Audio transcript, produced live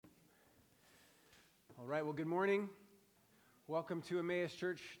right, well, good morning. Welcome to Emmaus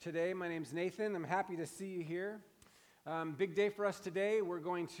Church today. My name's Nathan. I'm happy to see you here. Big day for us today. We're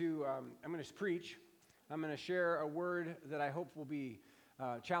going to, I'm going to preach. I'm going to share a word that I hope will be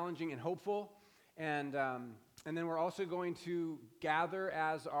challenging and hopeful. And then we're also going to gather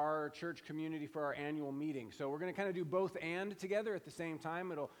as our church community for our annual meeting. So we're going to kind of do both and together at the same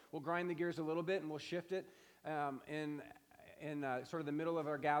time. We'll grind the gears a little bit and we'll shift it in sort of the middle of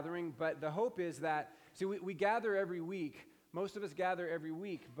our gathering. But the hope is that, see, we gather every week. Most of us gather every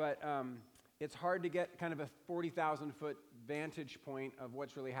week, but it's hard to get kind of a 40,000-foot vantage point of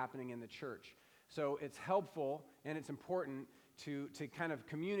what's really happening in the church. So it's helpful and it's important to kind of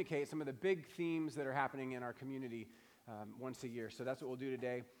communicate some of the big themes that are happening in our community once a year. So that's what we'll do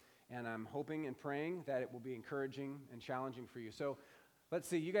today. And I'm hoping and praying that it will be encouraging and challenging for you. So let's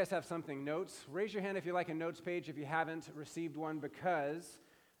see, you guys have something, notes. Raise your hand if you like a notes page if you haven't received one, because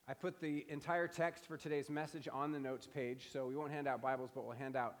I put the entire text for today's message on the notes page. So we won't hand out Bibles, but we'll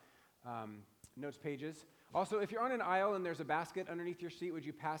hand out notes pages. Also, if you're on an aisle and there's a basket underneath your seat, would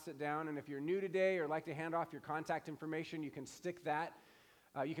you pass it down? And if you're new today or like to hand off your contact information, you can stick that.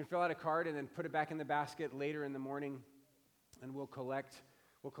 You can fill out a card and then put it back in the basket later in the morning, and we'll collect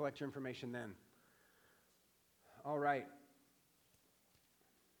your information then. All right.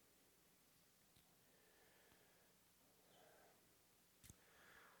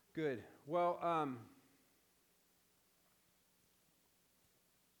 Good. Well,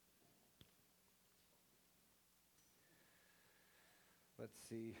 let's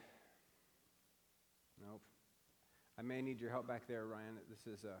see. Nope. I may need your help back there, Ryan. This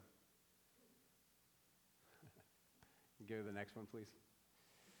is go to the next one, please.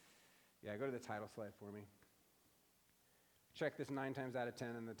 Yeah, go to the title slide for me. Check this 9 times out of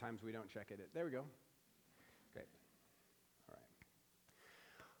 10, and the times we don't check it. There we go. Great.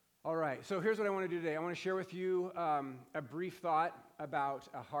 All right, so here's what I want to do today. I want to share with you a brief thought about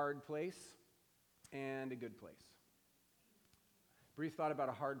a hard place and a good place. Brief thought about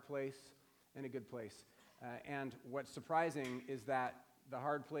a hard place and a good place. And what's surprising is that the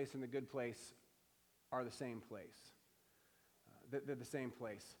hard place and the good place are the same place. They're the same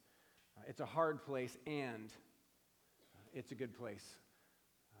place. It's a hard place and it's a good place.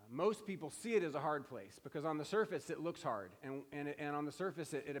 Most people see it as a hard place because on the surface it looks hard, and on the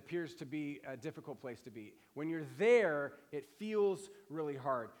surface it appears to be a difficult place to be. When you're there, it feels really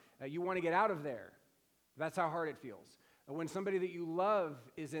hard. You want to get out of there. That's how hard it feels. When somebody that you love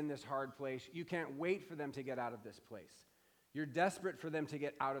is in this hard place, you can't wait for them to get out of this place. You're desperate for them to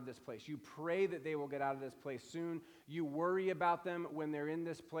get out of this place. You pray that they will get out of this place soon. You worry about them when they're in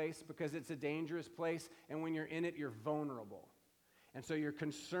this place because it's a dangerous place, and when you're in it, you're vulnerable. And so you're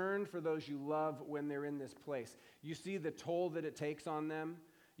concerned for those you love when they're in this place. You see the toll that it takes on them.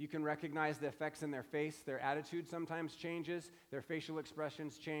 You can recognize the effects in their face. Their attitude sometimes changes. Their facial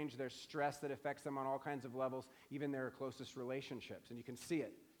expressions change. There's stress that affects them on all kinds of levels, even their closest relationships. And you can see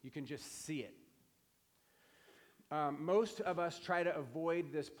it. You can just see it. Most of us try to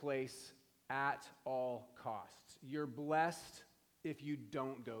avoid this place at all costs. You're blessed if you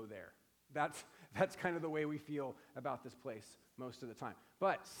don't go there. That's kind of the way we feel about this place most of the time.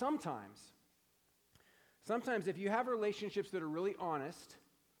 But sometimes if you have relationships that are really honest,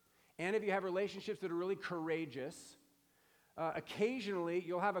 and if you have relationships that are really courageous, occasionally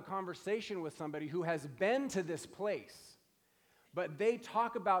you'll have a conversation with somebody who has been to this place, but they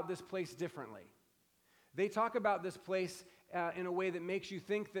talk about this place differently. They talk about this place in a way that makes you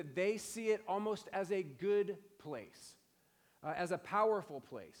think that they see it almost as a good place, as a powerful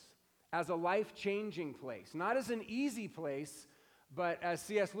place, as a life-changing place. Not as an easy place, but as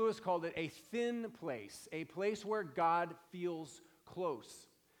C.S. Lewis called it, a thin place, a place where God feels close.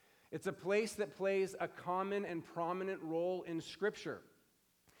 It's a place that plays a common and prominent role in Scripture.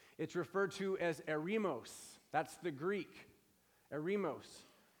 It's referred to as eremos. That's the Greek, eremos.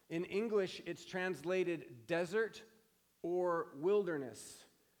 In English, it's translated desert or wilderness.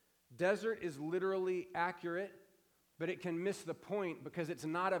 Desert is literally accurate, but it can miss the point because it's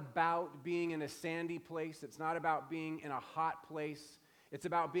not about being in a sandy place. It's not about being in a hot place. It's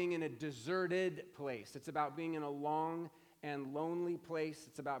about being in a deserted place. It's about being in a long and lonely place.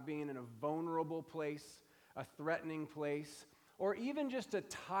 It's about being in a vulnerable place, a threatening place, or even just a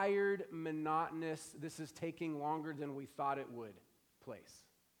tired, monotonous, this is taking longer than we thought it would place.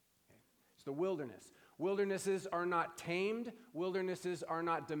 Okay. It's the wilderness. Wildernesses are not tamed. Wildernesses are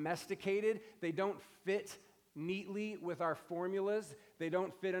not domesticated. They don't fit neatly with our formulas. They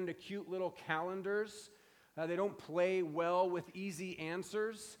don't fit into cute little calendars. They don't play well with easy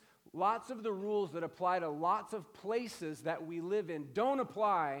answers. Lots of the rules that apply to lots of places that we live in don't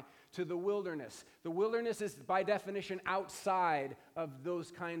apply to the wilderness. The wilderness is, by definition, outside of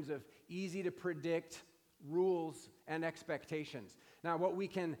those kinds of easy to predict rules and expectations. Now, what we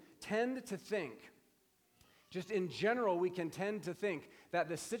can tend to think, just in general, we can tend to think that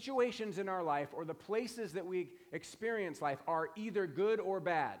the situations in our life or the places that we experience life are either good or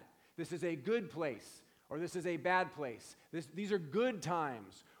bad. This is a good place, or this is a bad place. These are good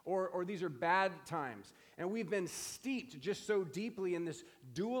times, or these are bad times. And we've been steeped just so deeply in this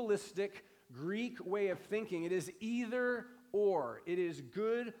dualistic Greek way of thinking. It is either or. It is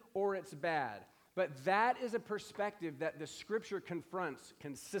good or it's bad. But that is a perspective that the Scripture confronts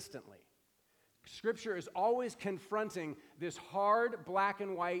consistently. Scripture is always confronting this hard, black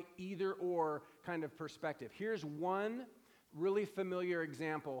and white, either or kind of perspective. Here's one really familiar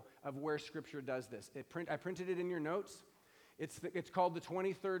example of where Scripture does this. I printed it in your notes. It's called the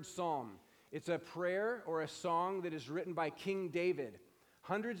 23rd Psalm. It's a prayer or a song that is written by King David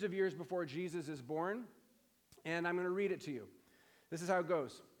hundreds of years before Jesus is born. And I'm going to read it to you. This is how it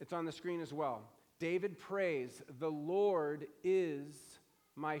goes. It's on the screen as well. David prays, "The Lord is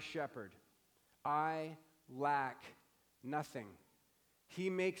my shepherd. I lack nothing.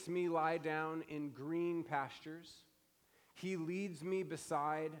 He makes me lie down in green pastures. He leads me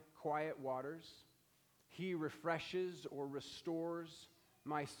beside quiet waters. He refreshes or restores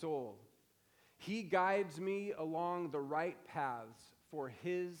my soul. He guides me along the right paths for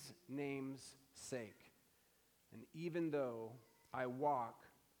his name's sake. And even though I walk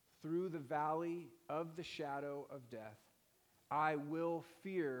through the valley of the shadow of death, I will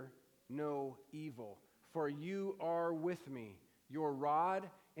fear no evil, for you are with me. Your rod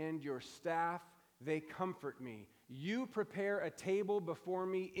and your staff, they comfort me. You prepare a table before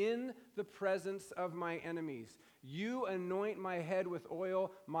me in the presence of my enemies. You anoint my head with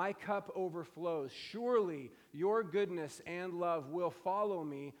oil, my cup overflows. Surely your goodness and love will follow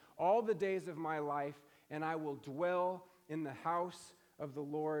me all the days of my life, and I will dwell in the house of the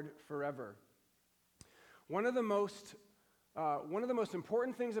Lord forever." One of the most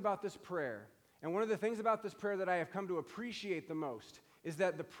important things about this prayer, and one of the things about this prayer that I have come to appreciate the most, is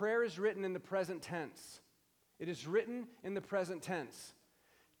that the prayer is written in the present tense. It is written in the present tense.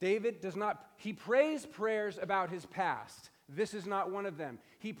 David he prays prayers about his past. This is not one of them.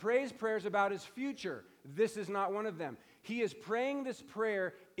 He prays prayers about his future. This is not one of them. He is praying this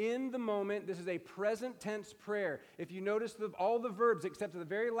prayer in the moment. This is a present tense prayer. If you notice, all the verbs except the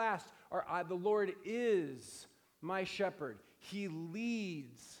very last are, "The Lord is my shepherd. He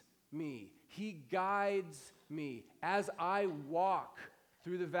leads me. He guides me. As I walk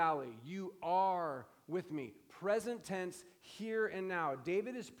through the valley, you are with me." Present tense, here and now.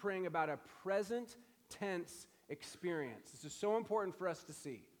 David is praying about a present tense experience. This is so important for us to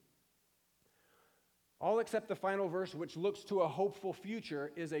see. All except the final verse, which looks to a hopeful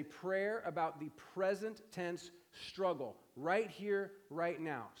future, is a prayer about the present tense struggle, right here, right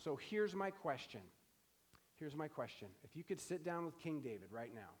now. So here's my question. If you could sit down with King David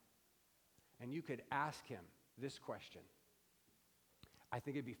right now, and you could ask him this question, I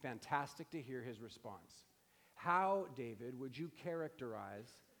think it'd be fantastic to hear his response. How, David, would you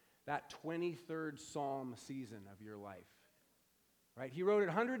characterize that 23rd Psalm season of your life? Right? He wrote it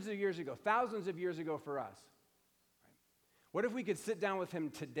hundreds of years ago, thousands of years ago for us. Right? What if we could sit down with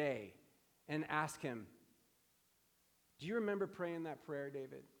him today and ask him, do you remember praying that prayer,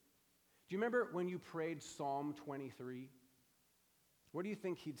 David? Do you remember when you prayed Psalm 23? What do you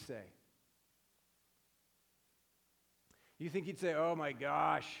think he'd say? You think he'd say, "Oh my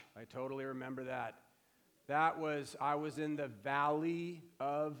gosh, I totally remember that. I was in the valley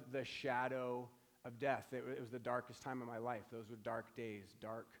of the shadow of death. It was the darkest time of my life. Those were dark days,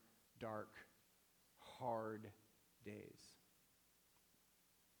 dark, hard days."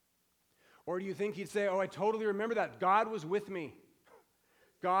 Or do you think he'd say, "Oh, I totally remember that. God was with me.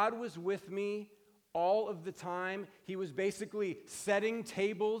 God was with me all of the time. He was basically setting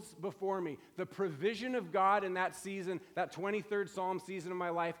tables before me." The provision of God in that season, that 23rd Psalm season of my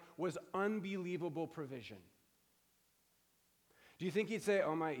life, was unbelievable provision. Do you think he'd say,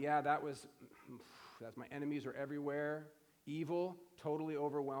 that's my enemies are everywhere. Evil, totally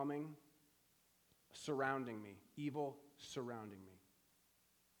overwhelming, surrounding me. Evil surrounding me.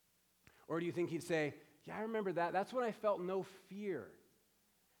 Or do you think he'd say, "Yeah, I remember that. That's when I felt no fear.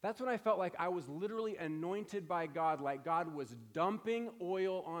 That's when I felt like I was literally anointed by God, like God was dumping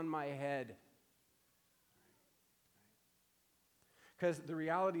oil on my head." Because the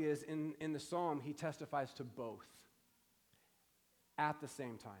reality is, in the psalm, he testifies to both at the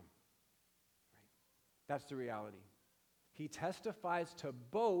same time. Right? That's the reality. He testifies to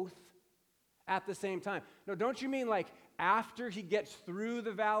both at the same time. No, don't you mean like after he gets through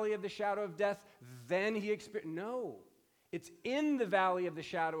the valley of the shadow of death, then he experiences? No. It's in the valley of the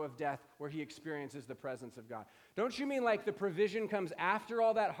shadow of death where he experiences the presence of God. Don't you mean like the provision comes after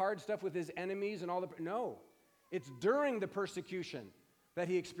all that hard stuff with his enemies and all the... No. It's during the persecution that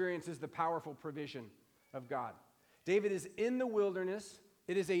he experiences the powerful provision of God. David is in the wilderness.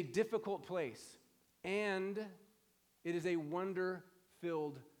 It is a difficult place. And it is a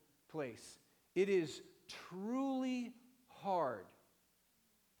wonder-filled place. It is truly hard.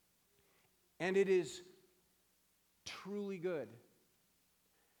 And it is truly good.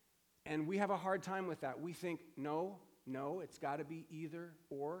 And we have a hard time with that. We think, no, it's got to be either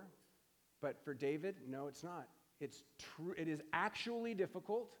or. But for David, no, it's not. It's true. It is actually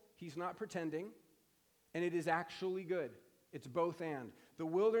difficult. He's not pretending. And it is actually good. It's both and. The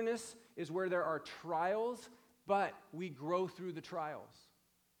wilderness is where there are trials, but we grow through the trials.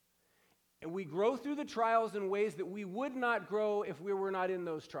 And we grow through the trials in ways that we would not grow if we were not in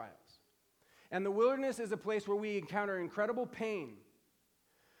those trials. And the wilderness is a place where we encounter incredible pain.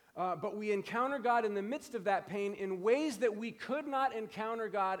 But we encounter God in the midst of that pain in ways that we could not encounter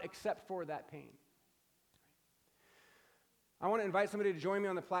God except for that pain. I want to invite somebody to join me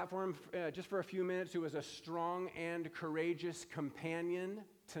on the platform just for a few minutes who is a strong and courageous companion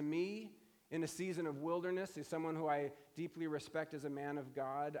to me in a season of wilderness. He's someone who I deeply respect as a man of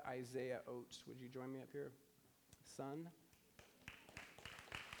God, Isaiah Oates. Would you join me up here, son?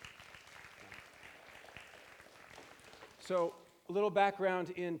 So, a little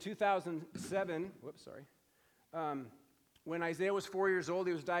background. In 2007, when Isaiah was 4 years old,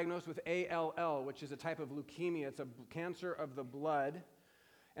 he was diagnosed with ALL, which is a type of leukemia. It's a cancer of the blood.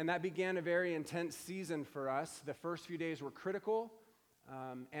 And that began a very intense season for us. The first few days were critical,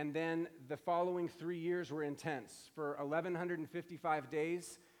 and then the following 3 years were intense. For 1,155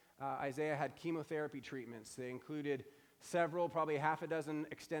 days, Isaiah had chemotherapy treatments. They included several, probably half a dozen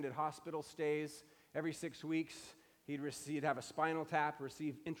extended hospital stays. Every 6 weeks, he'd have a spinal tap,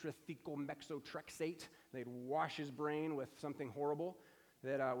 receive intrathecal methotrexate. They'd wash his brain with something horrible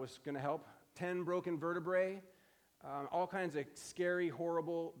that was going to help. 10 broken vertebrae, all kinds of scary,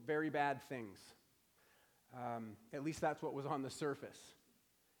 horrible, very bad things. At least that's what was on the surface.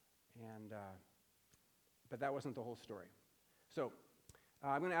 But that wasn't the whole story. So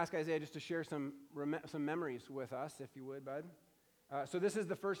I'm going to ask Isaiah just to share some memories with us, if you would, bud. So this is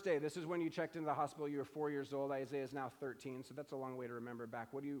the first day. This is when you checked into the hospital. You were 4 years old. Isaiah is now 13, so that's a long way to remember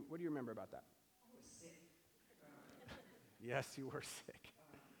back. What do you remember about that? I was sick. Yes, you were sick.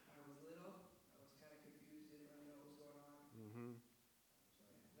 I was little. I was kind of confused. Didn't really know what was going on. Mm-hmm.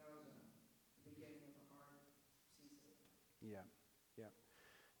 So that was the beginning of a hard season. Yeah.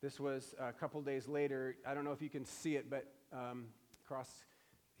 This was a couple days later. I don't know if you can see it, but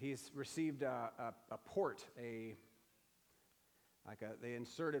he's received a port, they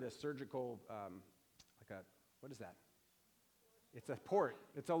inserted a surgical, what is that? It's a port.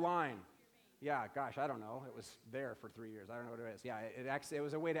 It's a line. Yeah, gosh, I don't know. It was there for 3 years. I don't know what it is. Yeah, it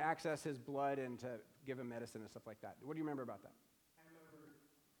was a way to access his blood and to give him medicine and stuff like that. What do you remember about that? I remember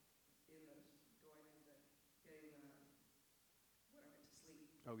getting when I went to sleep.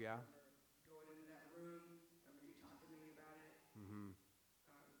 Oh, yeah? I remember going into that room. I remember you talking to me about it. Mm-hmm.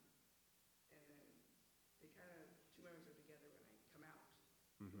 And then they kind of, two memories are together when I come out.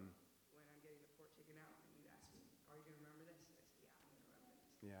 Mm-hmm. When I'm getting the port taken out, and you ask me, are you going to remember this? And I said, yeah, I'm going to remember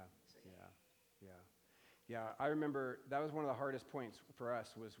this. Yeah. So, Yeah, I remember that was one of the hardest points for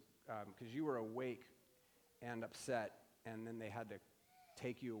us was because you were awake and upset, and then they had to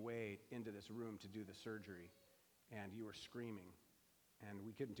take you away into this room to do the surgery, and you were screaming, and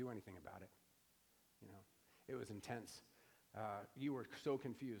we couldn't do anything about it. It was intense. You were so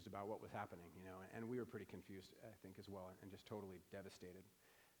confused about what was happening, and we were pretty confused, I think, as well, and just totally devastated.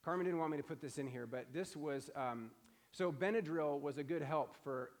 Carmen didn't want me to put this in here, but this was, so Benadryl was a good help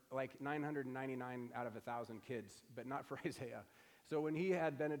for like 999 out of 1,000 kids, but not for Isaiah. So when he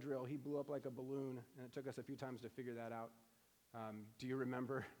had Benadryl, he blew up like a balloon, and it took us a few times to figure that out. Do you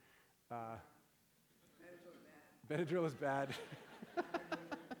remember? Benadryl is bad. Benadryl is bad.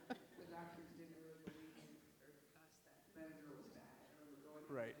 The doctors didn't really believe me or us that Benadryl was bad. I remember going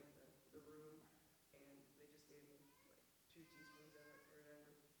into Right. the room, and they just gave me 2 teaspoons of it or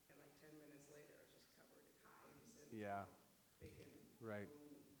whatever, and 10 minutes later, I was just covered in hives and Yeah, bacon. right.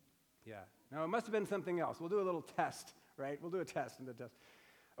 Yeah. No, it must have been something else. We'll do a little test, right? We'll do a test in the test.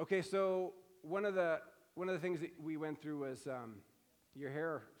 Okay, so one of the things that we went through was your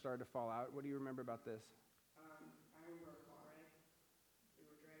hair started to fall out. What do you remember about this? I remember a car wreck. We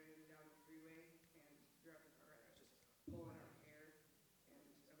were driving down the freeway, and driving the car wreck, I was just pulling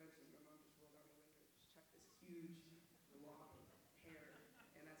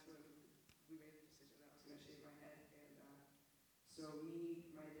So me,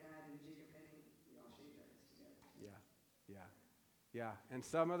 my dad, and Jacob Henning, we all shaved our heads together. Yeah, yeah, yeah. And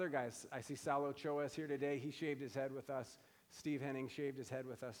some other guys, I see Sal Ochoa is here today. He shaved his head with us. Steve Henning shaved his head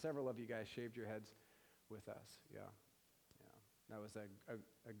with us. Several of you guys shaved your heads with us. Yeah, yeah. That was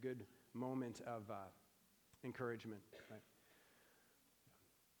a good moment of encouragement. Right?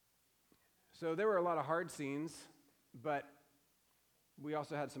 So there were a lot of hard scenes, but we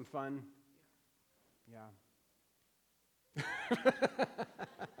also had some fun. Yeah.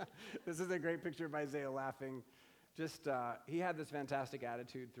 This is a great picture of Isaiah laughing. Just, he had this fantastic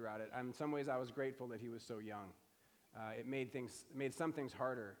attitude throughout it. In some ways, I was grateful that he was so young. It made some things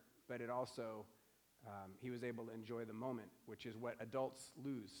harder, but it also, he was able to enjoy the moment, which is what adults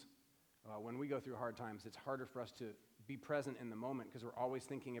lose. When we go through hard times, it's harder for us to be present in the moment because we're always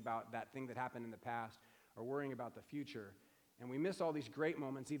thinking about that thing that happened in the past or worrying about the future. And we miss all these great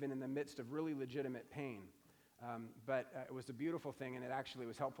moments even in the midst of really legitimate pain. But it was a beautiful thing, and it actually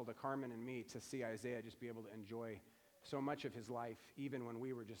was helpful to Carmen and me to see Isaiah just be able to enjoy so much of his life, even when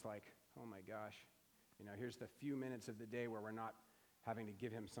we were just like, oh my gosh, here's the few minutes of the day where we're not having to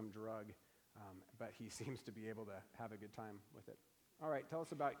give him some drug, but he seems to be able to have a good time with it. All right, tell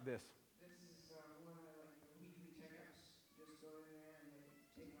us about this. This is one of the weekly checkups. Just go in there and they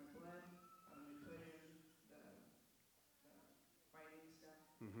take my blood. They put in the fighting stuff.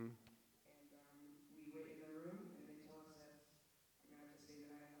 Mm-hmm. And we wait in the room and they tell us that I'm going to have to stay the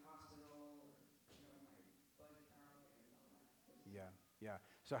night in the hospital or, my blood count and all that. Yeah, yeah.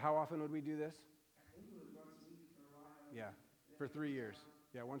 So how often would we do this? I think it was once a week for a while. Yeah, for 3 years.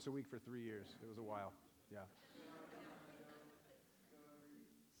 Yeah, once a week for 3 years. It was a while. Yeah. Go every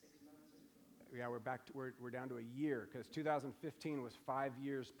 6 months or so. Yeah, we're down to a year because 2015 was 5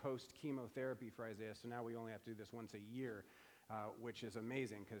 years post chemotherapy for Isaiah. So now we only have to do this once a year, which is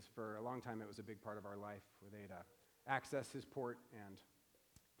amazing because for a long time it was a big part of our life where they'd access his port and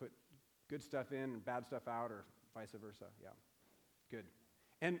put good stuff in and bad stuff out, or vice versa. Yeah, good.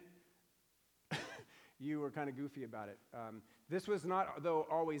 And you were kind of goofy about it. This was not, though,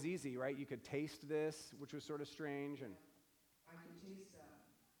 always easy, right? You could taste this, which was sort of strange, and I could taste when I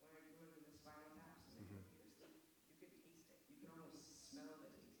go into the spinal taps and they put me to sleep. You could taste it. You could almost smell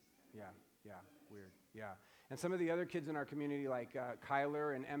the taste. yeah, weird, yeah. And some of the other kids in our community, like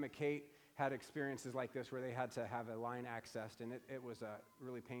Kyler and Emma Kate, had experiences like this where they had to have a line accessed, and it was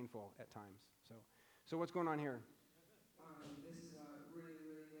really painful at times. So what's going on here? This is a really,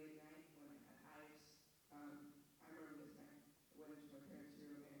 really late night when I had hives. I remember this night. I went into my parents'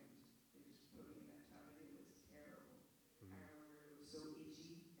 room and they just put me in that tub and it was terrible. Mm-hmm. I remember it was so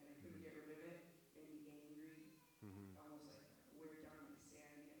itchy and I couldn't get rid of it. Made me angry. Mm-hmm. Almost like wear down my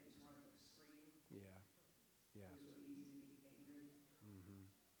sanity. I just wanted to scream. Yeah. It was really easy to be angry. Mm-hmm.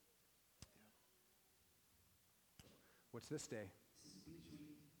 What's this day? This is beach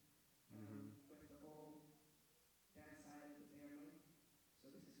week. Mm-hmm. With the whole dad side of the family. So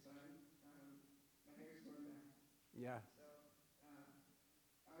this is fun. My hair's growing back. Yeah. So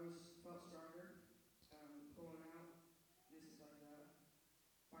I felt stronger pulling out. This is like the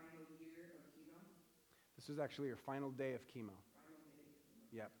final year of chemo. This was actually your final day of chemo. Final day of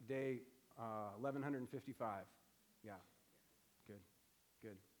chemo. Yep, day 1155. Yeah,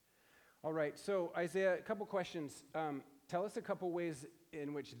 good. All right, so Isaiah, a couple questions. Tell us a couple ways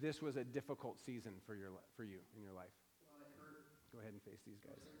in which this was a difficult season for you in your life. Well, it hurt. Go ahead and face these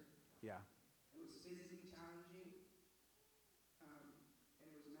guys. It hurt. Yeah. It was physically challenging. And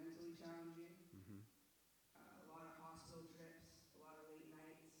it was mentally challenging. Mm-hmm. A lot of hospital trips, a lot of late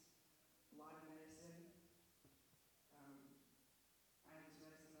nights, a lot of medicine. I had this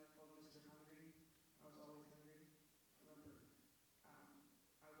medicine that I called Mr. Hungry. I was always hungry. I remember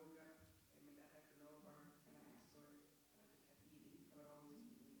I woke up and my dad had granola bar and I asked for it and I just kept eating. I would always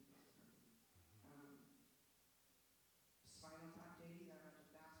eat when he was hungry. Spinal tap days, I had to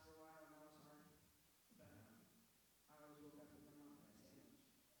fast for a while and that was hard. But I always woke up with my mouth on a sandwich.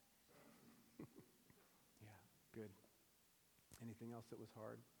 So, Yeah, good. Anything else that was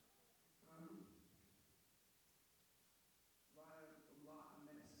hard? a lot of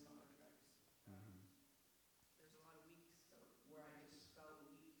medicine, a lot of drugs. Mm-hmm. There's a lot of weeks where I just felt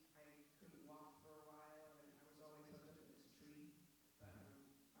weak. I couldn't walk for a while, and I was always hooked up to this tree. But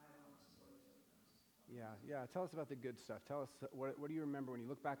I had a lot of support, so that was Yeah. Tell us about the good stuff. Tell us, what do you remember when you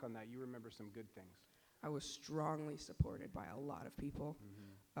look back on that? You remember some good things. I was strongly supported by a lot of people.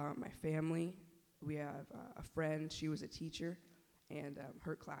 Mm-hmm. My family, we have a friend, she was a teacher, and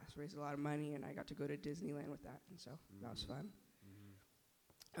her class raised a lot of money, and I got to go to Disneyland with that, and so that was fun.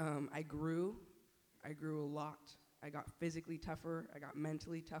 Mm-hmm. I grew a lot. I got physically tougher, I got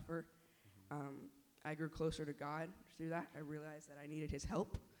mentally tougher, I grew closer to God through that. I realized that I needed his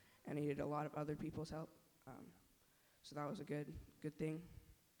help. I needed a lot of other people's help. So that was a good thing.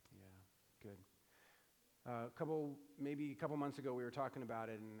 Yeah, good. Maybe a couple months ago, we were talking about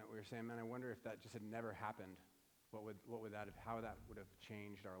it, and we were saying, man, I wonder if that just had never happened. How that would have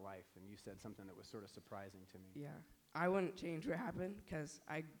changed our life? And you said something that was sort of surprising to me. Yeah, I wouldn't change what happened because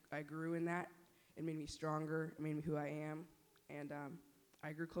I grew in that. It made me stronger. It made me who I am, and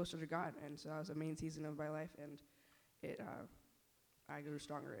I grew closer to God. And so that was a main season of my life, and I grew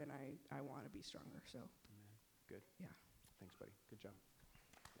stronger, and I want to be stronger. So, Amen. Good. Yeah. Thanks, buddy. Good job.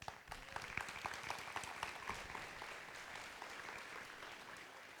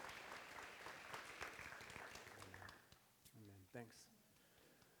 Amen. Thanks.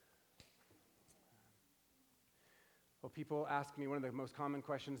 Well, people ask me, one of the most common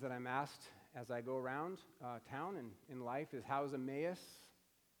questions that I'm asked as I go around town and in life is, how's Emmaus?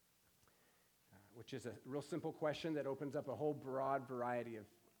 Which is a real simple question that opens up a whole broad variety of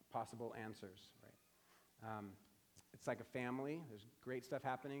possible answers, right? It's like a family. There's great stuff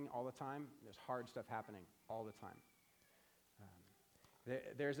happening all the time. There's hard stuff happening all the time.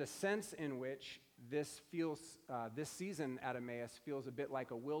 There's a sense in which this season at Emmaus feels a bit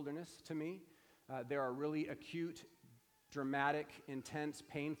like a wilderness to me. There are really acute, dramatic, intense,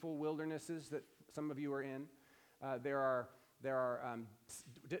 painful wildernesses that some of you are in. There are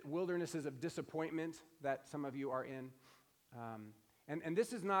wildernesses of disappointment that some of you are in. And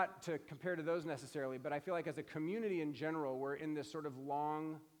this is not to compare to those necessarily, but I feel like as a community in general, we're in this sort of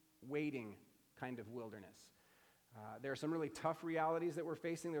long waiting kind of wilderness. There are some really tough realities that we're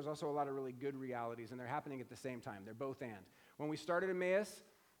facing. There's also a lot of really good realities, and they're happening at the same time. They're both and. When we started Emmaus,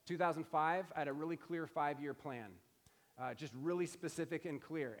 2005, I had a really clear 5-year plan, just really specific and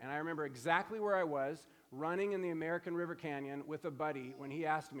clear. And I remember exactly where I was, running in the American River Canyon with a buddy when he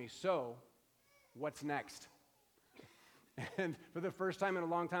asked me, so, what's next? And for the first time in a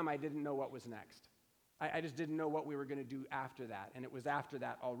long time, I didn't know what was next. I just didn't know what we were going to do after that, and it was after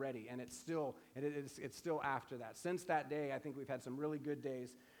that already, and it's still after that. Since that day, I think we've had some really good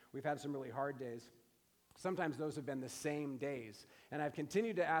days. We've had some really hard days. Sometimes those have been the same days, and I've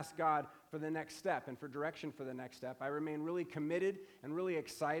continued to ask God for the next step and for direction for the next step. I remain really committed and really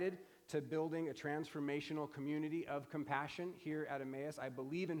excited to building a transformational community of compassion here at Emmaus. I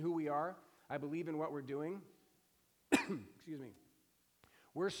believe in who we are. I believe in what we're doing. Excuse me.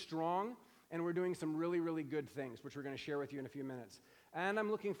 We're strong, and we're doing some really, really good things, which we're going to share with you in a few minutes. And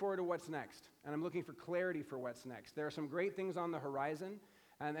I'm looking forward to what's next, and I'm looking for clarity for what's next. There are some great things on the horizon,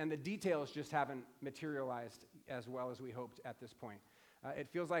 and the details just haven't materialized as well as we hoped at this point. It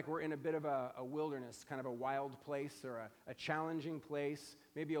feels like we're in a bit of a wilderness, kind of a wild place or a challenging place,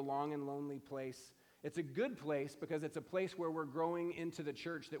 maybe a long and lonely place. It's a good place because it's a place where we're growing into the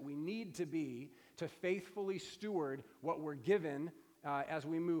church that we need to be to faithfully steward what we're given as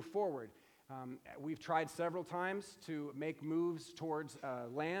we move forward. We've tried several times to make moves towards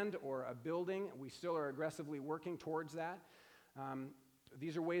land or a building. We still are aggressively working towards that.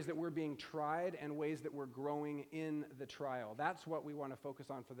 These are ways that we're being tried and ways that we're growing in the trial. That's what we want to focus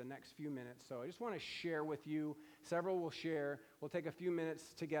on for the next few minutes. So I just want to share with you, several will share. We'll take a few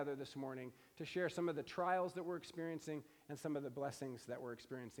minutes together this morning to share some of the trials that we're experiencing and some of the blessings that we're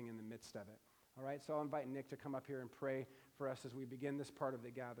experiencing in the midst of it. All right, so I'll invite Nick to come up here and pray for us as we begin this part of the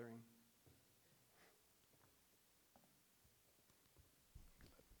gathering.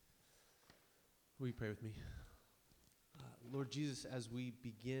 Will you pray with me? Lord Jesus, as we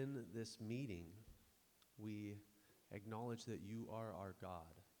begin this meeting, we acknowledge that you are our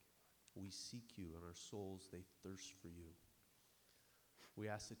God. We seek you, and our souls, they thirst for you. We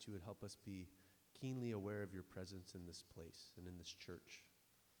ask that you would help us be keenly aware of your presence in this place and in this church,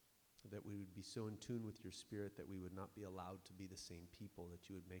 that we would be so in tune with your spirit that we would not be allowed to be the same people, that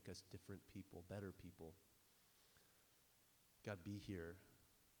you would make us different people, better people. God, be here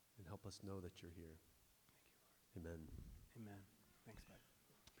and help us know that you're here. Thank you, Lord. Amen. Amen. Thanks, bud.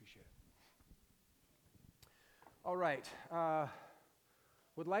 Appreciate it. All right.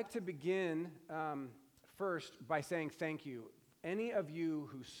 Would like to begin first by saying thank you. Any of you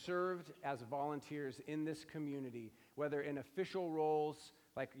who served as volunteers in this community, whether in official roles,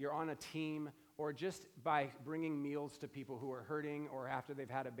 like you're on a team, or just by bringing meals to people who are hurting or after they've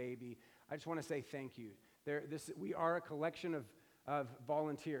had a baby, I just want to say thank you. We are a collection of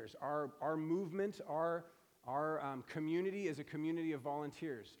volunteers. Our movement, our community is a community of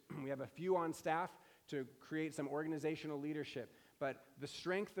volunteers. We have a few on staff to create some organizational leadership, but the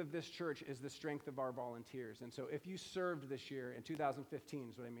strength of this church is the strength of our volunteers. And so if you served this year, in 2015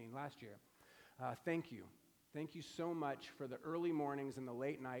 is what I mean, last year, thank you. Thank you so much for the early mornings and the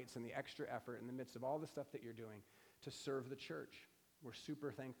late nights and the extra effort in the midst of all the stuff that you're doing to serve the church. We're super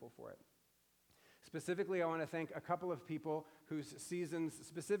thankful for it. Specifically, I want to thank a couple of people whose seasons,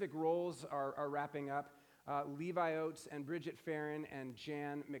 specific roles are wrapping up. Levi Oates and Bridget Farron and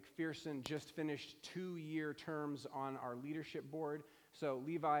Jan McPherson just finished 2-year terms on our leadership board. So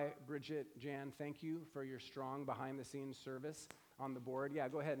Levi, Bridget, Jan, thank you for your strong behind-the-scenes service on the board. Yeah,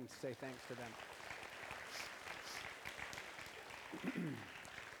 go ahead and say thanks to them.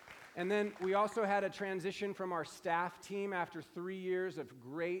 And then we also had a transition from our staff team after 3 years of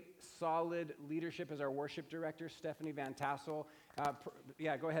great, solid leadership as our worship director, Stephanie Van Tassel.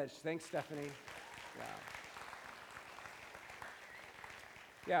 Yeah, go ahead. Thanks, Stephanie. Wow.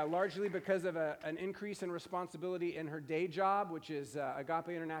 Yeah, largely because of an increase in responsibility in her day job, which is Agape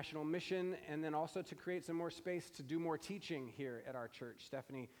International Mission, and then also to create some more space to do more teaching here at our church.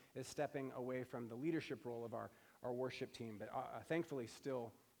 Stephanie is stepping away from the leadership role of our worship team, but thankfully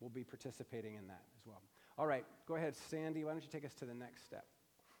still will be participating in that as well. All right, go ahead, Sandy. Why don't you take us to the next step?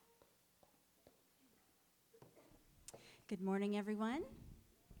 Good morning, everyone.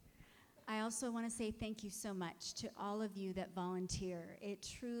 I also want to say thank you so much to all of you that volunteer. It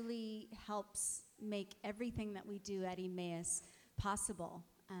truly helps make everything that we do at Emmaus possible,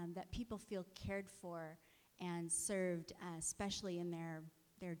 that people feel cared for and served, especially in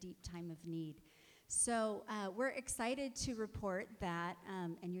their deep time of need. So we're excited to report that,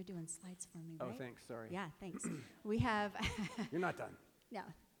 and you're doing slides for me, right? Oh, thanks. Sorry. Yeah, thanks. We have... You're not done. No,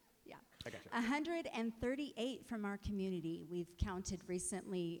 yeah. I got you. 138 from our community we've counted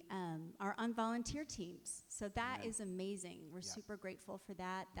recently are on volunteer teams. So that Amen. is amazing. We're Yeah. super grateful for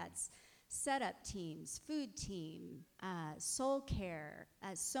that. That's setup teams, food team, soul care,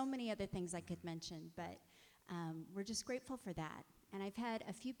 so many other things I could mention, but we're just grateful for that. And I've had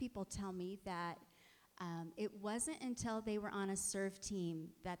a few people tell me that it wasn't until they were on a serve team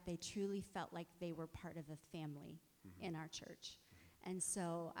that they truly felt like they were part of a family in our church. And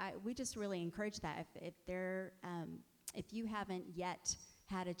so we just really encourage that. If you haven't yet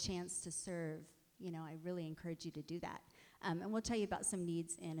had a chance to serve, I really encourage you to do that. And we'll tell you about some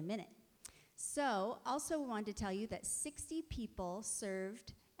needs in a minute. So also wanted to tell you that 60 people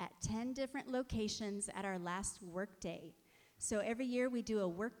served at 10 different locations at our last work day. So every year we do a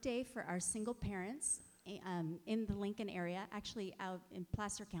work day for our single parents in the Lincoln area, actually out in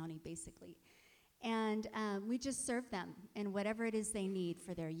Placer County, basically. And we just serve them in whatever it is they need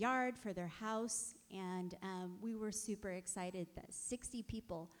for their yard, for their house. And we were super excited that 60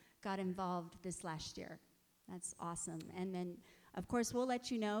 people got involved this last year. That's awesome. And then, of course, we'll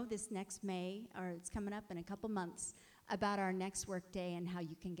let you know this next May, or it's coming up in a couple months, about our next work day and how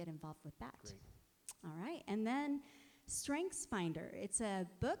you can get involved with that. Great. All right. And then Strengths Finder. It's a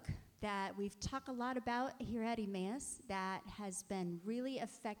book that we've talked a lot about here at Emmaus that has been really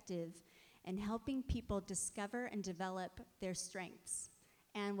effective in helping people discover and develop their strengths.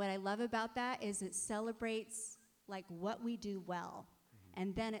 And what I love about that is it celebrates like what we do well.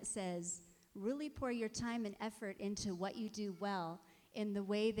 And then it says, really pour your time and effort into what you do well in the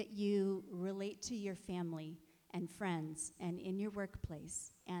way that you relate to your family and friends and in your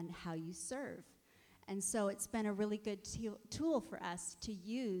workplace and how you serve. And so it's been a really good tool for us to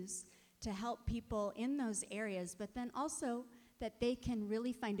use to help people in those areas, but then also that they can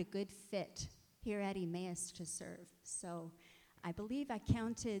really find a good fit here at Emmaus to serve. So I believe I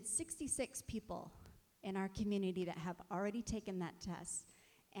counted 66 people in our community that have already taken that test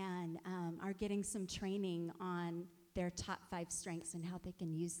and are getting some training on their top 5 strengths and how they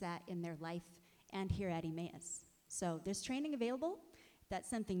can use that in their life and here at Emmaus. So there's training available. If that's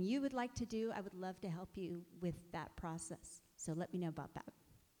something you would like to do, I would love to help you with that process. So let me know about that.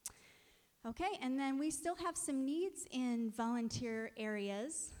 Okay, and then we still have some needs in volunteer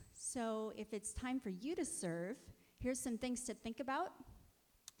areas. So if it's time for you to serve, here's some things to think about.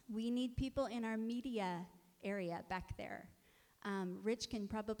 We need people in our media area back there. Rich can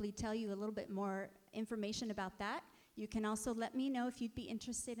probably tell you a little bit more information about that. You can also let me know if you'd be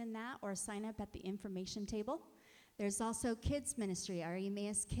interested in that or sign up at the information table. There's also kids ministry, our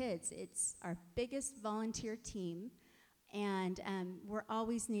Emmaus Kids. It's our biggest volunteer team. And we're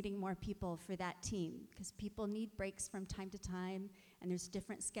always needing more people for that team because people need breaks from time to time, and there's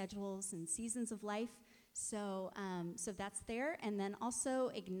different schedules and seasons of life. So that's there. And then also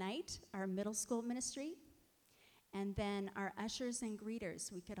Ignite, our middle school ministry. And then our ushers and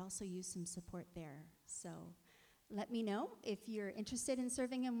greeters, we could also use some support there. So let me know if you're interested in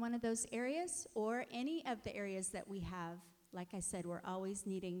serving in one of those areas or any of the areas that we have. Like I said, we're always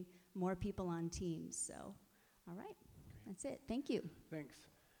needing more people on teams. So, all right. That's it. Thank you. Thanks.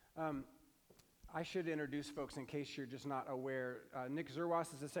 I should introduce folks in case you're just not aware. Nick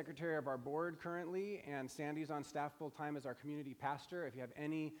Zerwas is the secretary of our board currently, and Sandy's on staff full-time as our community pastor. If you have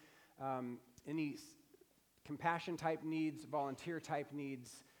any compassion type needs, volunteer type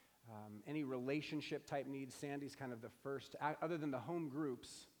needs, any relationship type needs, Sandy's kind of the first, other than the home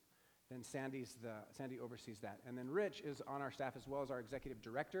groups, then Sandy oversees that. And then Rich is on our staff as well as our executive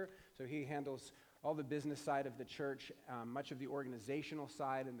director, so he handles all the business side of the church, much of the organizational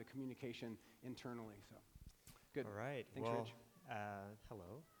side, and the communication internally. So, good. All right. Thanks, Rich.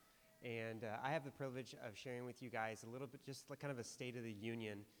 Hello. And I have the privilege of sharing with you guys a little bit, just like kind of a state of the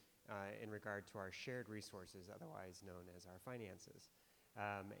union in regard to our shared resources, otherwise known as our finances.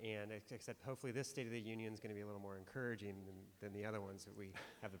 And except hopefully this State of the Union is going to be a little more encouraging than the other ones that we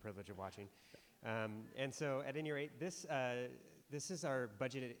have the privilege of watching. And so at any rate, this is our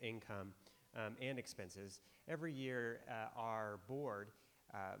budgeted income and expenses. Every year, our board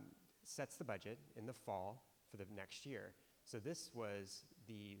sets the budget in the fall for the next year. So this was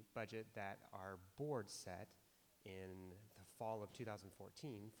the budget that our board set in the fall of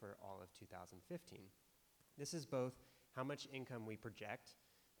 2014 for all of 2015. This is both how much income we project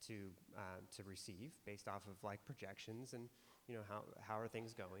to receive based off of like projections and how are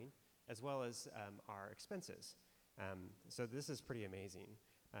things going, as well as our expenses. So this is pretty amazing.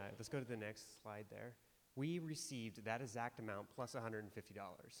 Let's go to the next slide there. We received that exact amount plus $150.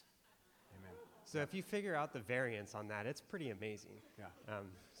 Amen. So if you figure out the variance on that, it's pretty amazing. Yeah.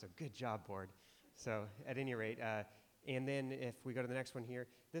 So good job, board. So at any rate, and then if we go to the next one here,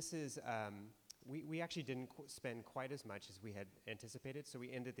 this is, we actually didn't spend quite as much as we had anticipated, so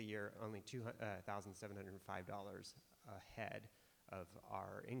we ended the year only $2,705 ahead of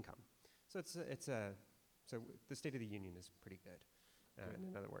our income. So so the State of the Union is pretty good.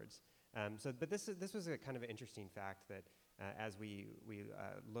 In other words. But this was a kind of an interesting fact that as we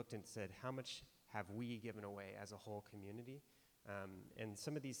looked and said, how much have we given away as a whole community? And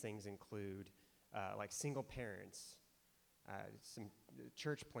some of these things include like single parents, some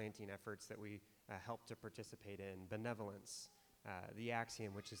church planting efforts that we helped to participate in, benevolence, the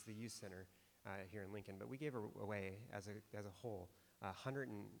Axiom, which is the youth center here in Lincoln. But we gave away as a whole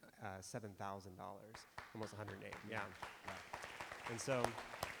 $107,000, almost 108. Yeah. And so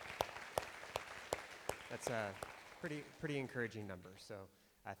that's a pretty encouraging number. So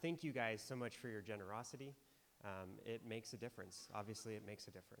thank you guys so much for your generosity. It makes a difference. Obviously, it makes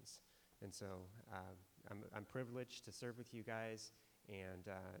a difference. And so I'm privileged to serve with you guys and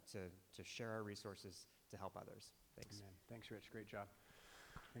to share our resources to help others. Thanks. Amen. Thanks, Rich. Great job.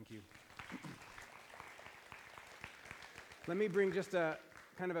 Thank you. Let me bring just a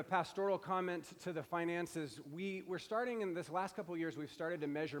kind of a pastoral comment to the finances. We're starting in this last couple of years, we've started to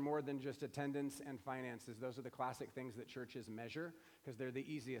measure more than just attendance and finances. Those are the classic things that churches measure because they're the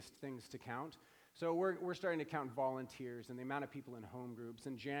easiest things to count. So we're starting to count volunteers and the amount of people in home groups.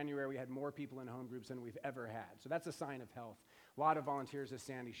 In January, we had more people in home groups than we've ever had. So that's a sign of health. A lot of volunteers, as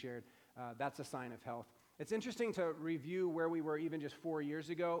Sandy shared, that's a sign of health. It's interesting to review where we were even just 4 years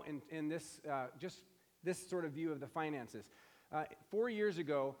ago in this, just this sort of view of the finances. 4 years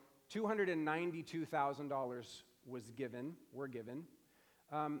ago, $292,000 were given.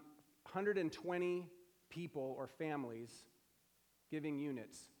 120 people or families giving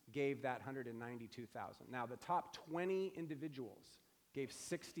units gave that $192,000. Now, the top 20 individuals gave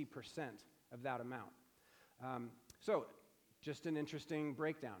 60% of that amount. So, just an interesting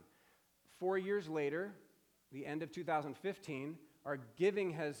breakdown. 4 years later, the end of 2015, our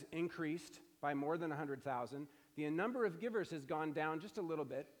giving has increased by more than 100,000. The number of givers has gone down just a little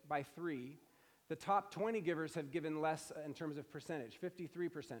bit by 3. The top 20 givers have given less in terms of percentage,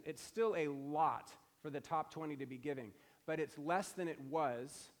 53%. It's still a lot for the top 20 to be giving, but it's less than it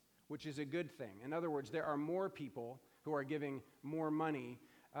was, which is a good thing. In other words, there are more people who are giving more money.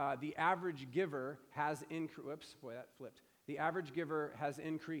 The average giver has increased. The average giver has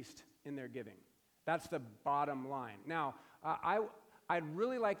increased in their giving. That's the bottom line. Now, I'd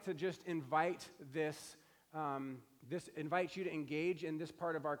really like to just invite this invites you to engage in this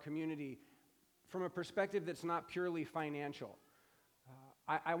part of our community from a perspective that's not purely financial.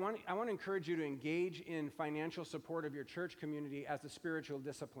 I want to encourage you to engage in financial support of your church community as a spiritual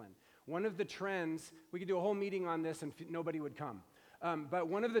discipline. One of the trends, we could do a whole meeting on this and nobody would come. But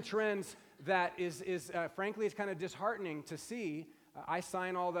one of the trends that is frankly, it's kind of disheartening to see. I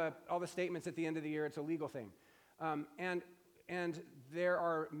sign all the statements at the end of the year. It's a legal thing. And there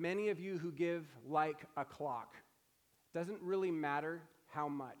are many of you who give like a clock. Doesn't really matter how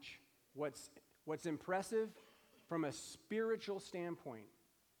much. What's impressive from a spiritual standpoint,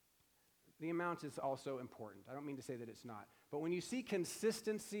 the amount is also important. I don't mean to say that it's not. But when you see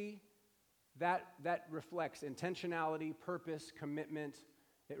consistency that reflects intentionality, purpose, commitment.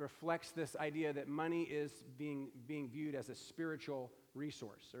 It reflects this idea that money is being viewed as a spiritual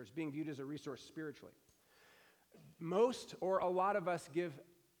resource, or it's being viewed as a resource spiritually. Most or a lot of us give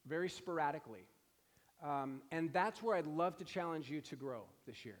very sporadically. And that's where I'd love to challenge you to grow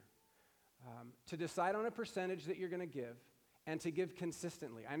this year. To decide on a percentage that you're going to give and to give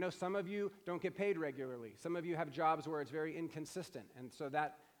consistently. I know some of you don't get paid regularly. Some of you have jobs where it's very inconsistent. And so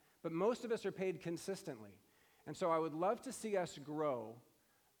but most of us are paid consistently. And so I would love to see us grow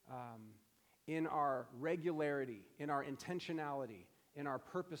in our regularity, in our intentionality, in our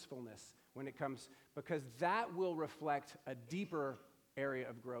purposefulness when it comes, because that will reflect a deeper area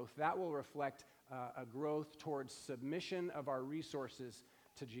of growth. That will reflect a growth towards submission of our resources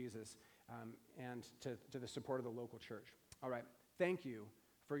to Jesus and to the support of the local church. All right, thank you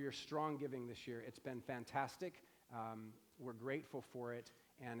for your strong giving this year. It's been fantastic. We're grateful for it,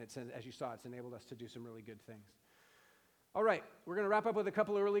 and as you saw, it's enabled us to do some really good things. All right, we're going to wrap up with a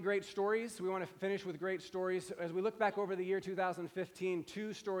couple of really great stories. We want to finish with great stories. As we look back over the year 2015,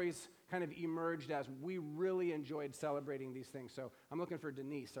 2 stories kind of emerged as we really enjoyed celebrating these things. So I'm looking for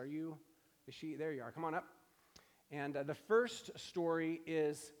Denise. Is she? There you are. Come on up. And the first story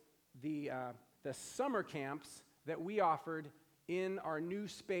is the summer camps that we offered in our new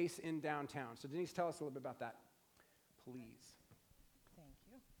space in downtown. So Denise, tell us a little bit about that, please. Thank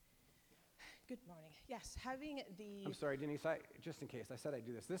you. Good morning. Yes, having the... I'm sorry, Denise, just in case, I said I'd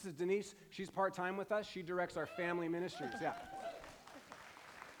do this. This is Denise. She's part-time with us. She directs our family ministries. Yeah.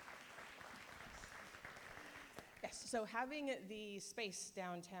 Yes, so having the space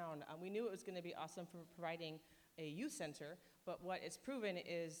downtown, we knew it was going to be awesome for providing a youth center, but what it's proven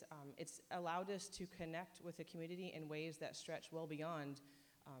is it's allowed us to connect with the community in ways that stretch well beyond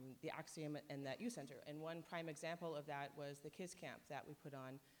the Axiom and that youth center. And one prime example of that was the kids camp that we put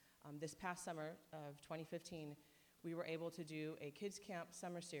on. This past summer of 2015, we were able to do a kids camp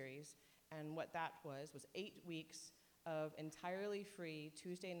summer series, and what that was 8 weeks of entirely free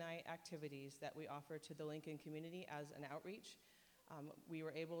Tuesday night activities that we offered to the Lincoln community as an outreach. We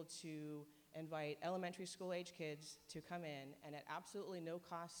were able to invite elementary school age kids to come in, and at absolutely no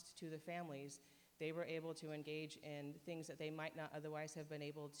cost to the families, they were able to engage in things that they might not otherwise have been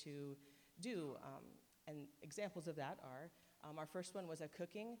able to do. And examples of that are, our first one was a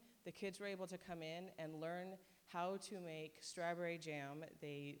cooking. The kids were able to come in and learn how to make strawberry jam.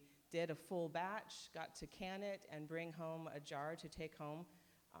 They did a full batch, got to can it, and bring home a jar to take home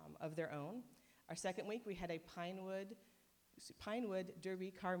of their own. Our second week, we had a Pinewood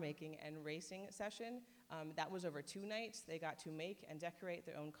Derby car making and racing session. That was over 2 nights. They got to make and decorate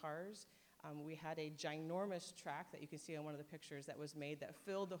their own cars. We had a ginormous track that you can see on one of the pictures that was made that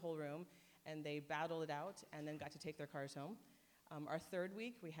filled the whole room, and they battled it out and then got to take their cars home. Our third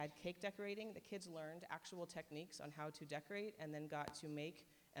week, we had cake decorating. The kids learned actual techniques on how to decorate and then got to make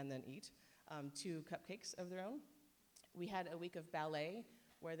and then eat 2 cupcakes of their own. We had a week of ballet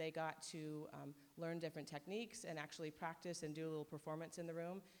where they got to learn different techniques and actually practice and do a little performance in the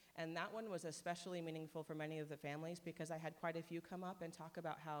room. And that one was especially meaningful for many of the families because I had quite a few come up and talk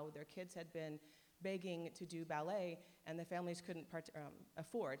about how their kids had been begging to do ballet and the families couldn't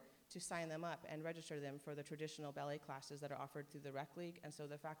afford to sign them up and register them for the traditional ballet classes that are offered through the Rec League. And so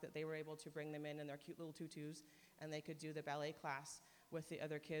the fact that they were able to bring them in their cute little tutus and they could do the ballet class with the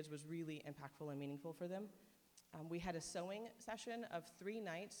other kids was really impactful and meaningful for them. We had a sewing session of 3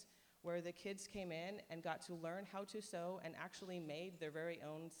 nights where the kids came in and got to learn how to sew and actually made their very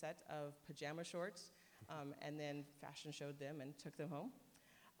own set of pajama shorts and then fashion showed them and took them home.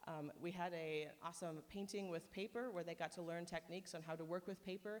 We had an awesome painting with paper where they got to learn techniques on how to work with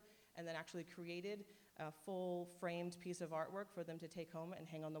paper and then actually created a full framed piece of artwork for them to take home and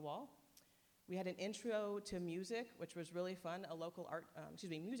hang on the wall. We had an intro to music, which was really fun. A local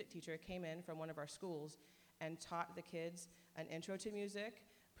music teacher came in from one of our schools and taught the kids an intro to music,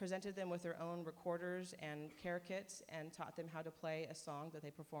 presented them with their own recorders and care kits, and taught them how to play a song that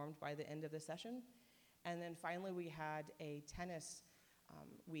they performed by the end of the session. And then finally, we had a tennis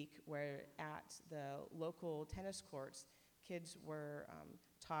week where at the local tennis courts, kids were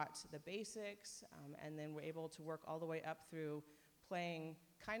taught the basics and then were able to work all the way up through playing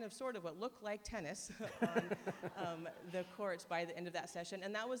kind of sort of what looked like tennis on the courts by the end of that session.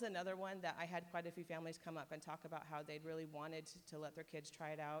 And that was another one that I had quite a few families come up and talk about how they'd really wanted to let their kids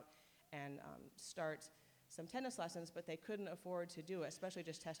try it out and start some tennis lessons, but they couldn't afford to do it, especially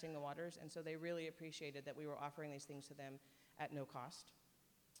just testing the waters. And so they really appreciated that we were offering these things to them at no cost.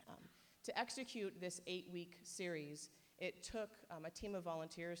 To execute this 8-week series, it took a team of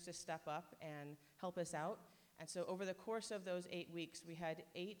volunteers to step up and help us out. And so over the course of those 8 weeks, we had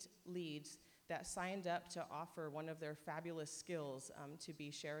 8 leads that signed up to offer one of their fabulous skills to be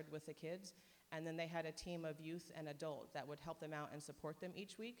shared with the kids. And then they had a team of youth and adult that would help them out and support them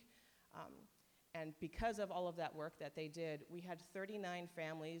each week. And because of all of that work that they did, we had 39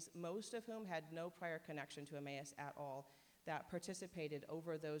 families, most of whom had no prior connection to Emmaus at all, that participated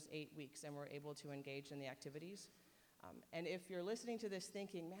over those 8 weeks and were able to engage in the activities. And if you're listening to this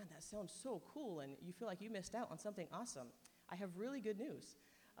thinking, man, that sounds so cool, and you feel like you missed out on something awesome, I have really good news.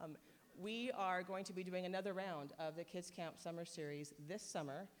 We are going to be doing another round of the Kids Camp Summer Series this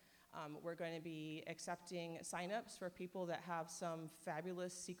summer. We're going to be accepting signups for people that have some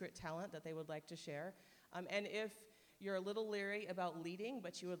fabulous secret talent that they would like to share. And if you're a little leery about leading,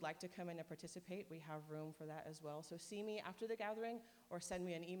 but you would like to come in and participate, we have room for that as well. So see me after the gathering or send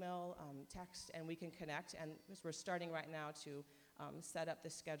me an email, text, and we can connect. And we're starting right now to set up the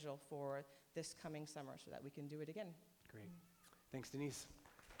schedule for this coming summer so that we can do it again. Great. Thanks, Denise.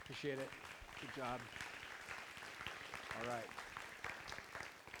 Appreciate it. Good job. All right.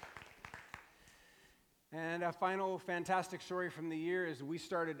 And a final fantastic story from the year is we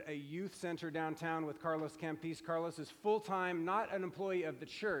started a youth center downtown with Carlos Campis. Carlos is full-time, not an employee of the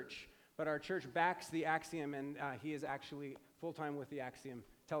church, but our church backs the Axiom, and he is actually full-time with the Axiom.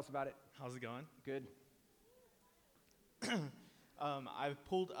 Tell us about it. How's it going? Good. I've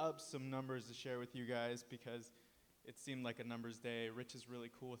pulled up some numbers to share with you guys because it seemed like a numbers day. Rich is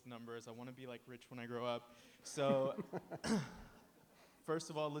really cool with numbers. I want to be like Rich when I grow up. So first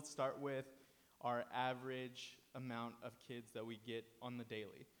of all, let's start with our average amount of kids that we get on the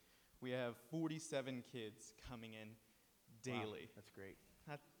daily. We have 47 kids coming in daily. Wow, that's great.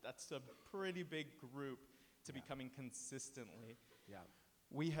 That's a pretty big group to be coming consistently. Yeah.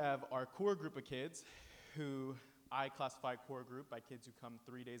 We have our core group of kids who I classify core group by kids who come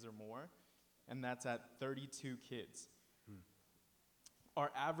 3 days or more, and that's at 32 kids.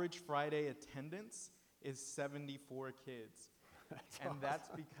 Our average Friday attendance is 74 kids. That's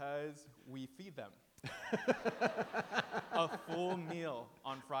because we feed them a full meal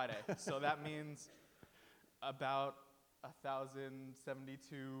on Friday. So that means about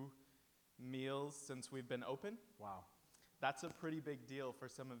 1,072 meals since we've been open. Wow. That's a pretty big deal for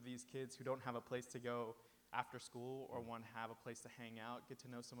some of these kids who don't have a place to go after school or want to have a place to hang out, get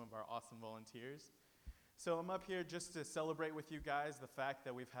to know some of our awesome volunteers. So I'm up here just to celebrate with you guys the fact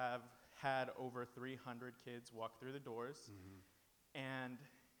that we've had over 300 kids walk through the doors. Mm-hmm. And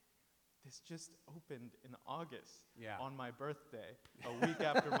this just opened in August on my birthday, a week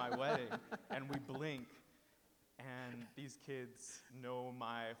after my wedding, and we blink, and these kids know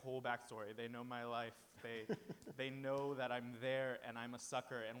my whole backstory. They know my life. They know that I'm there and I'm a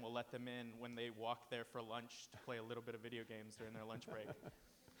sucker and will let them in when they walk there for lunch to play a little bit of video games during their lunch break.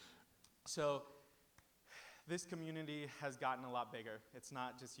 So this community has gotten a lot bigger. It's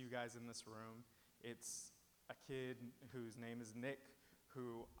not just you guys in this room. It's a kid whose name is Nick,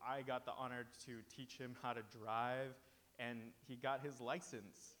 who I got the honor to teach him how to drive, and he got his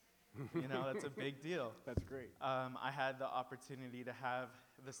license. You know, that's a big deal. That's great. I had the opportunity to have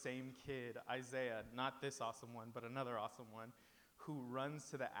the same kid, Isaiah, not this awesome one, but another awesome one, who runs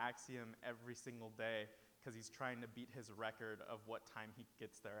to the Axiom every single day because he's trying to beat his record of what time he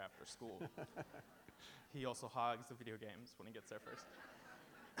gets there after school. He also hogs the video games when he gets there first.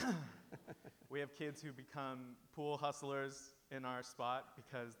 We have kids who become pool hustlers in our spot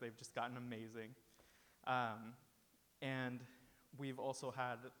because they've just gotten amazing. And we've also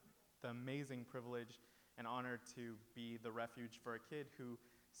had the amazing privilege and honor to be the refuge for a kid who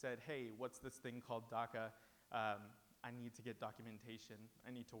said, hey, what's this thing called DACA? I need to get documentation.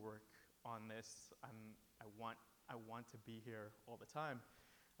 I need to work on this. I want to be here all the time.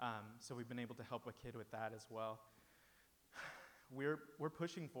 So we've been able to help a kid with that as well. We're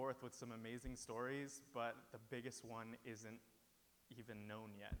pushing forth with some amazing stories, but the biggest one isn't even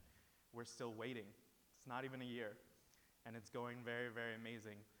known yet. We're still waiting. It's not even a year, and it's going very, very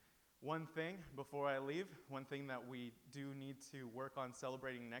amazing. One thing, before I leave, one thing that we do need to work on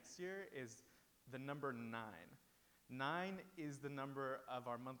celebrating next year is the number 9. 9 is the number of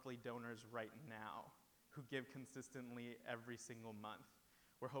our monthly donors right now who give consistently every single month.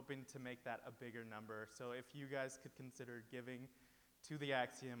 We're hoping to make that a bigger number. So if you guys could consider giving to the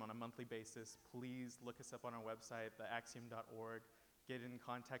Axiom on a monthly basis, please look us up on our website, theaxiom.org. Get in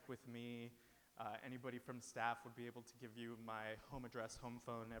contact with me. Anybody from staff would be able to give you my home address, home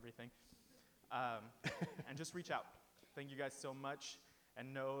phone, everything. And just reach out. Thank you guys so much.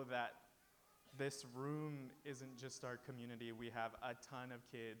 And know that this room isn't just our community. We have a ton of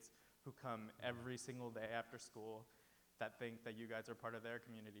kids who come every single day after school that think that you guys are part of their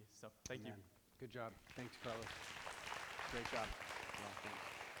community. So thank you. Good job. Thanks, Carlos. Great job. Yeah, thanks.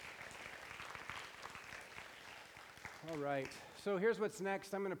 All right. So here's what's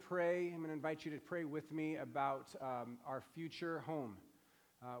next. I'm going to pray. I'm going to invite you to pray with me about our future home.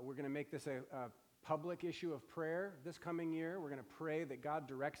 We're going to make this a public issue of prayer this coming year. We're going to pray that God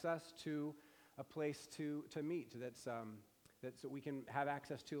directs us to a place to meet that's so we can have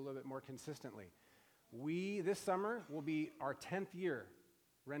access to a little bit more consistently. This summer, will be our 10th year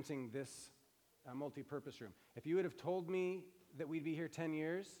renting this multi-purpose room. If you would have told me that we'd be here 10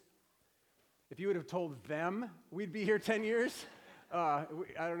 years, if you would have told them we'd be here 10 years, I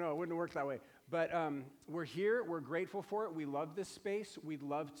don't know, it wouldn't have worked that way. But we're here, we're grateful for it, we love this space. We'd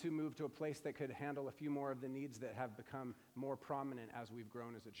love to move to a place that could handle a few more of the needs that have become more prominent as we've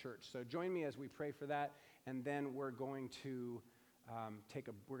grown as a church. So join me as we pray for that, and then we're going to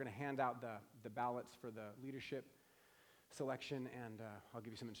we're going to hand out the ballots for the leadership selection, and I'll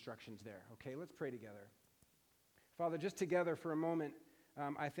give you some instructions there. Okay, let's pray together. Father, just together for a moment,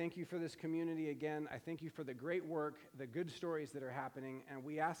 I thank you for this community again. I thank you for the great work, the good stories that are happening, and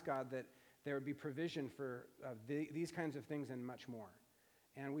we ask, God, that there would be provision for these kinds of things and much more.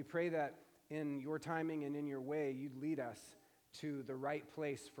 And we pray that in your timing and in your way, you'd lead us to the right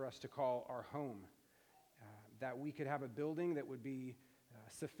place for us to call our home, that we could have a building that would be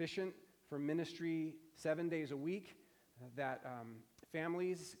sufficient for ministry 7 days a week, that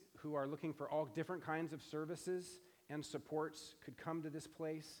families who are looking for all different kinds of services and supports could come to this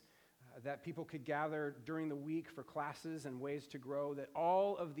place, that people could gather during the week for classes and ways to grow, that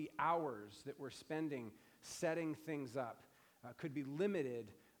all of the hours that we're spending setting things up could be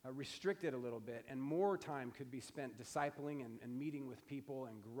limited, restricted a little bit, and more time could be spent discipling and meeting with people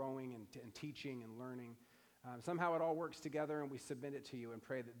and growing and teaching and learning. Somehow it all works together, and we submit it to you and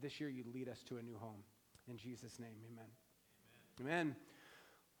pray that this year you'd lead us to a new home. In Jesus' name, amen. Amen.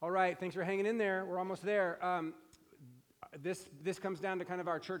 All right, thanks for hanging in there. We're almost there. This comes down to kind of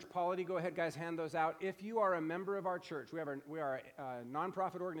our church polity. Go ahead, guys, hand those out. If you are a member of our church, we are a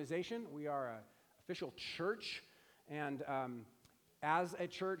nonprofit organization. We are an official church, and as a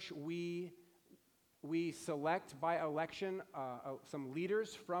church, we select by election some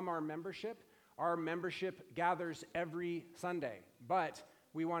leaders from our membership. Our membership gathers every Sunday, but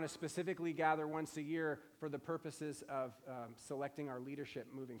we want to specifically gather once a year for the purposes of selecting our leadership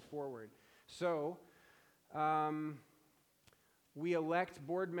moving forward. So, we elect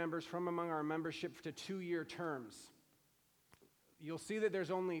board members from among our membership to 2-year terms. You'll see that there's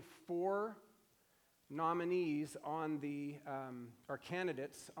only 4 nominees or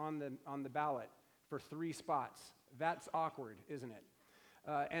candidates on the ballot for 3 spots. That's awkward, isn't it?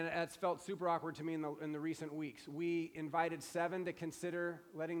 And it's felt super awkward to me in the recent weeks. We invited 7 to consider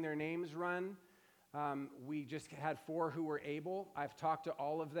letting their names run. We just had 4 who were able. I've talked to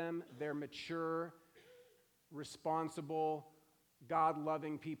all of them. They're mature, responsible,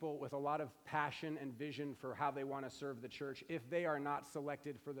 God-loving people with a lot of passion and vision for how they want to serve the church. If they are not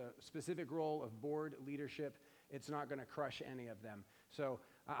selected for the specific role of board leadership, it's not going to crush any of them. So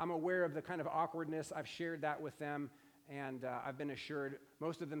I'm aware of the kind of awkwardness. I've shared that with them, and I've been assured.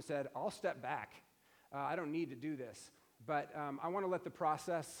 Most of them said, I'll step back. I don't need to do this. But I want to let the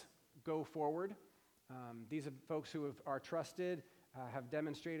process go forward. These are folks who are trusted, have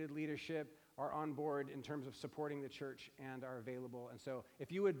demonstrated leadership, are on board in terms of supporting the church, and are available. And so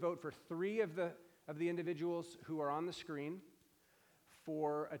if you would vote for 3 of the individuals who are on the screen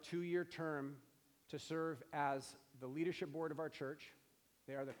for a 2-year term to serve as the leadership board of our church.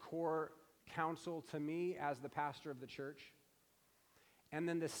 They are the core counsel to me as the pastor of the church. And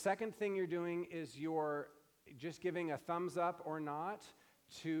then the second thing you're doing is you're just giving a thumbs up or not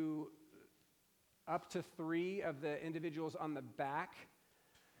to up to 3 of the individuals on the back,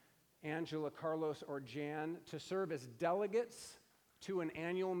 Angela, Carlos, or Jan, to serve as delegates to an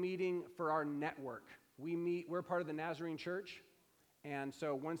annual meeting for our network. We're part of the Nazarene Church, and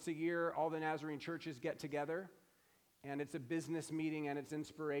so once a year, all the Nazarene churches get together, and it's a business meeting, and it's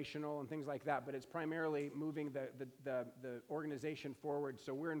inspirational and things like that, but it's primarily moving the organization forward.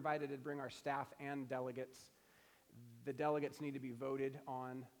 So we're invited to bring our staff and delegates. The delegates need to be voted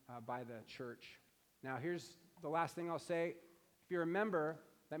on by the church. Now, here's the last thing I'll say. If you're a member,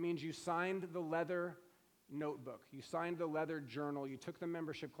 that means you signed the leather notebook. You signed the leather journal. You took the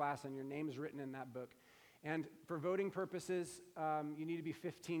membership class, and your name's written in that book. And for voting purposes, you need to be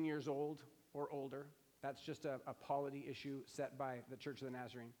 15 years old or older. That's just a polity issue set by the Church of the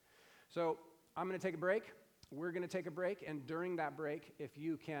Nazarene. So I'm going to take a break. We're going to take a break. And during that break, if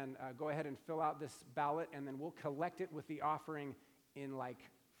you can go ahead and fill out this ballot, and then we'll collect it with the offering in like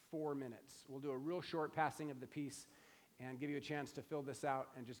 4 minutes. We'll do a real short passing of the peace and give you a chance to fill this out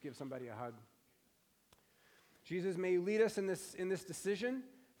and just give somebody a hug. Jesus, may you lead us in this decision.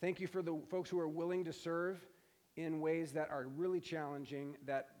 Thank you for the folks who are willing to serve in ways that are really challenging,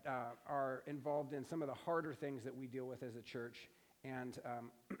 that are involved in some of the harder things that we deal with as a church, and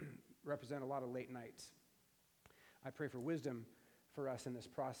represent a lot of late nights. I pray for wisdom for us in this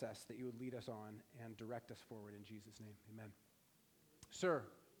process, that you would lead us on and direct us forward in Jesus' name. Amen. Sir.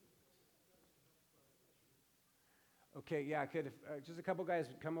 Okay, yeah, could just a couple guys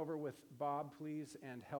come over with Bob, please, and help.